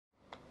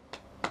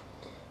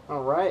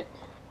Alright,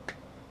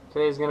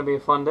 today's going to be a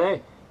fun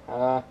day.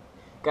 Got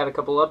a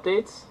couple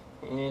updates,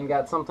 and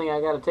got something I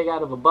got to take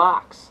out of a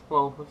box.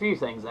 Well, a few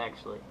things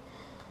actually.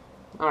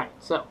 Alright,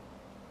 so,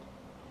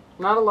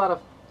 not a lot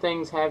of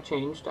things have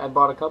changed. I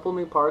bought a couple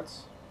new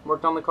parts,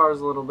 worked on the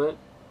cars a little bit,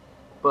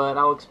 but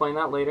I'll explain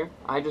that later.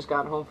 I just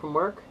got home from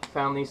work,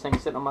 found these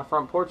things sitting on my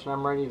front porch, and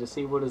I'm ready to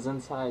see what is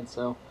inside,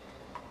 so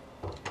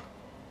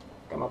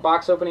got my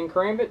box opening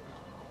karambit.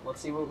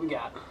 Let's see what we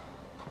got.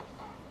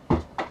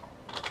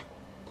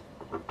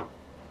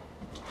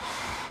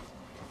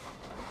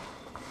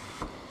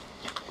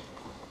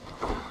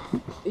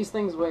 These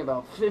things weigh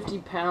about 50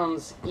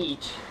 pounds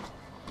each,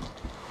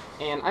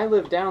 and I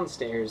live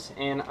downstairs,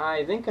 and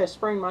I think I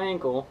sprained my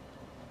ankle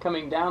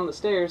coming down the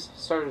stairs,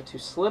 started to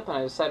slip, and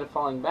I decided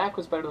falling back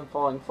was better than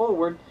falling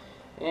forward,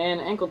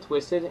 and ankle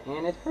twisted,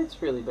 and it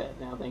hurts really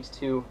bad now thanks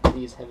to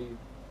these heavy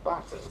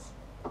boxes.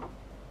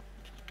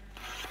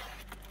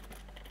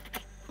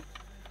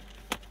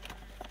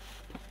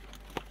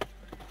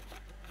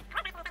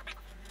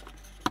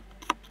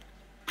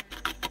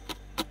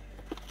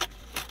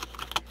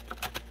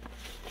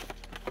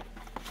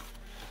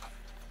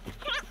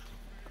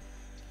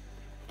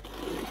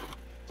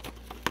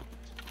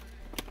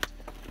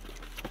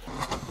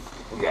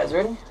 You guys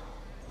ready?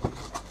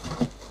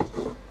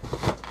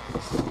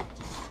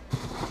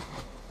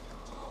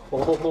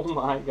 Oh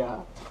my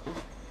god.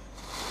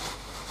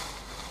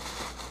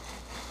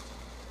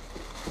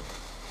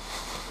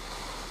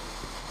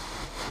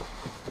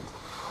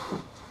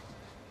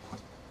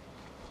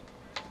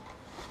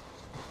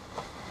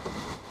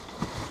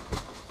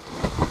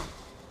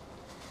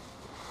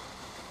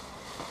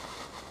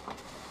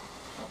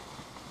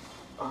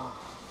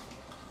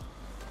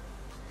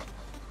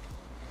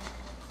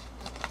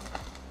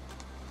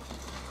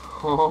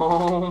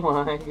 Oh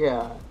my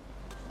god.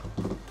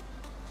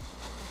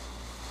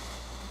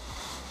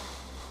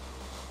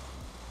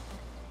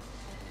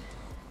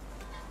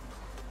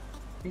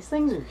 These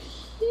things are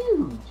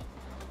huge.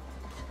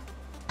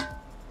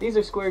 These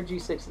are square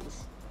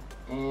G6s.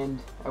 And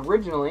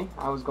originally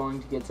I was going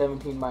to get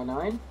 17 by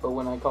 9, but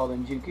when I called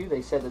in Juku,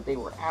 they said that they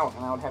were out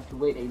and I would have to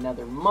wait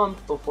another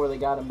month before they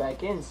got them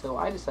back in, so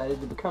I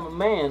decided to become a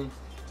man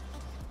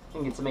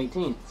and get some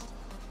 18s.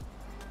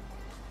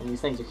 And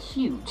these things are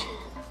huge.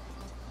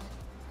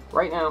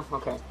 Right now,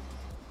 okay,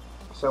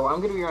 so I'm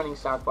going to be running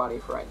stock body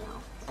for right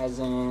now, as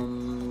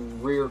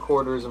in rear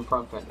quarters and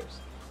front fenders.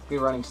 Be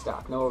running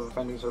stock, no over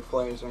fenders or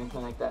flares or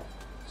anything like that.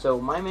 So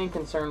my main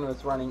concern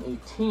with running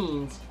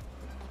 18s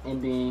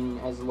and being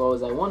as low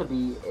as I want to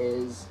be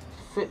is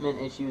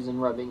fitment issues and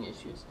rubbing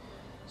issues.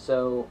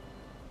 So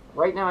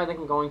right now I think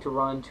I'm going to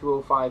run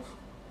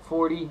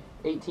 205/40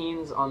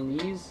 18s on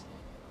these.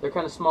 They're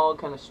kind of small,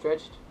 kind of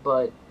stretched,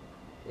 but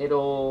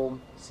it'll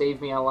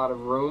save me a lot of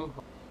room.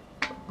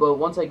 But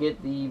once I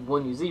get the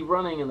 1UZ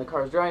running and the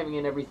car's driving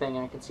and everything,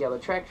 I can see how the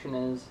traction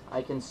is,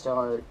 I can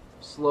start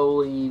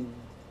slowly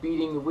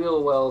beating the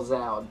wheel wells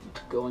out,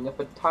 going up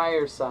a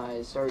tire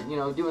size, start, you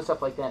know, doing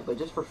stuff like that. But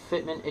just for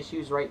fitment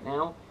issues right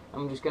now,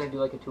 I'm just going to do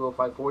like a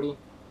 205/40.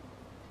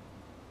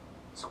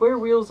 Square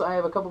wheels, I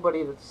have a couple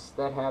buddies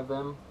that have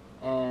them,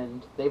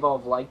 and they've all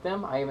liked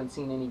them. I haven't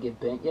seen any get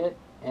bent yet.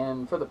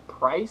 And for the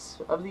price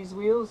of these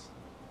wheels,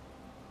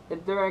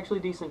 they're actually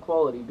decent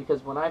quality,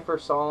 because when I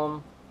first saw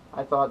them,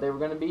 I thought they were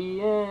going to be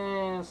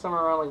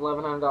somewhere around like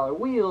 $1,100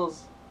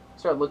 wheels.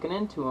 Started looking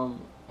into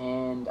them,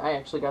 and I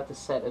actually got the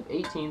set of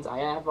 18s. I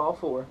have all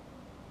four.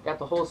 Got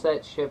the whole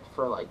set shipped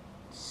for like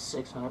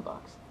 $600,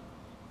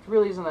 which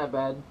really isn't that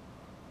bad.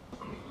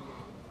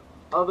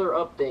 Other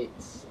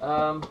updates.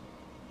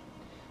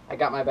 I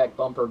got my back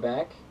bumper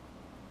back,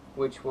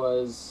 which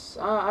was,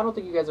 I don't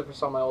think you guys ever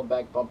saw my old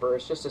back bumper.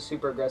 It's just a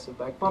super aggressive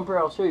back bumper.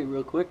 I'll show you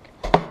real quick.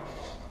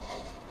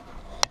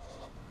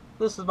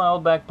 This is my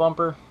old back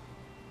bumper.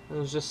 It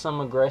was just some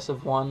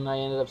aggressive one I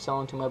ended up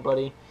selling to my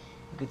buddy.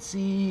 You can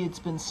see it's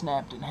been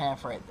snapped in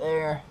half right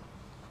there.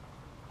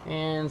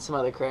 And some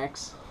other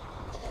cracks.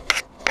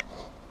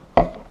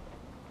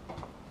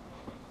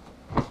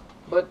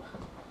 But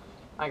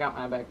I got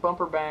my back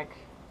bumper back.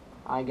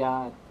 I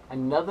got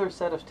another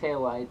set of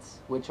taillights,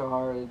 which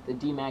are the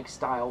D-Max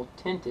style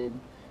tinted,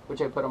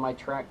 which I put on my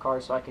track car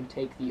so I can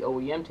take the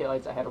OEM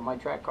taillights I had on my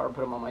track car and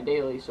put them on my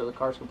daily, so the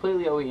car's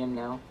completely OEM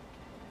now.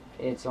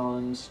 It's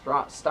on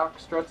stock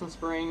struts and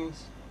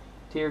springs,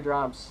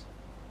 teardrops,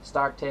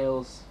 stock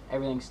tails,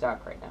 everything's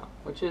stock right now,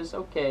 which is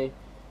okay.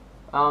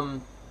 The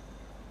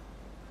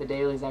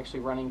daily's actually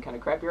running kind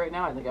of crappy right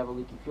now. I think I have a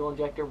leaky fuel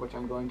injector, which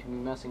I'm going to be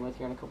messing with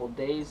here in a couple of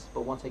days,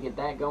 but once I get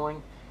that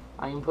going,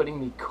 I am putting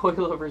the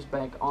coilovers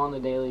back on the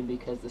daily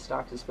because the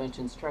stock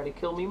suspensions try to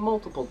kill me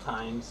multiple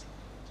times.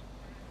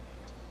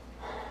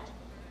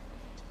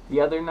 The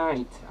other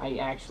night, I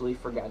actually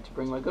forgot to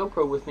bring my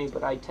GoPro with me,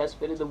 but I test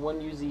fitted the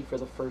 1UZ for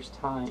the first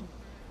time.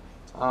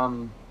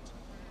 I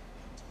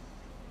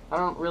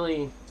don't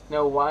really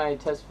know why I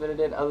test fitted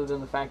it, other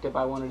than the fact that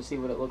I wanted to see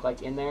what it looked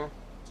like in there.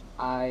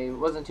 I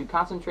wasn't too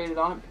concentrated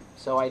on it,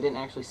 so I didn't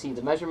actually see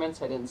the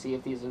measurements. I didn't see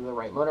if these are the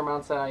right motor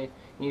mounts that I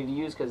needed to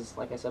use, because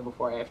like I said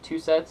before, I have 2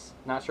 sets,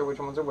 not sure which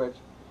ones are which.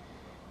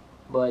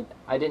 But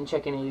I didn't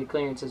check any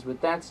clearances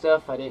with that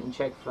stuff. I didn't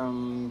check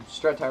from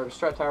strut tower to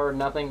strut tower,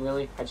 nothing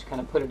really. I just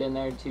kind of put it in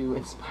there to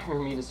inspire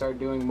me to start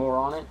doing more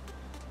on it.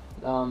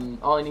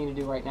 All I need to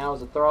do right now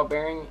is a throwout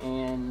bearing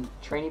and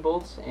tranny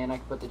bolts, and I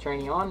can put the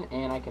tranny on,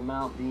 and I can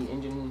mount the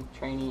engine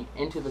tranny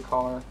into the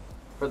car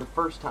for the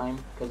first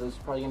time, because it's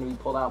probably going to be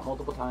pulled out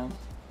multiple times.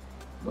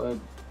 But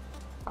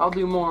I'll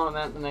do more on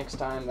that the next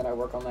time that I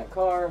work on that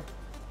car.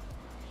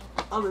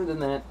 Other than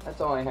that, that's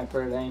all I have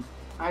for today.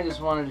 I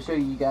just wanted to show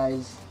you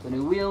guys the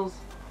new wheels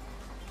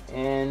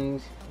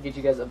and get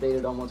you guys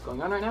updated on what's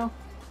going on right now.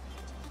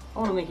 I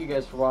want to thank you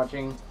guys for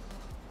watching.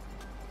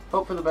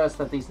 Hope for the best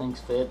that these things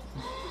fit.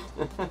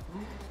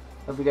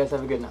 Hope you guys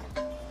have a good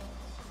night.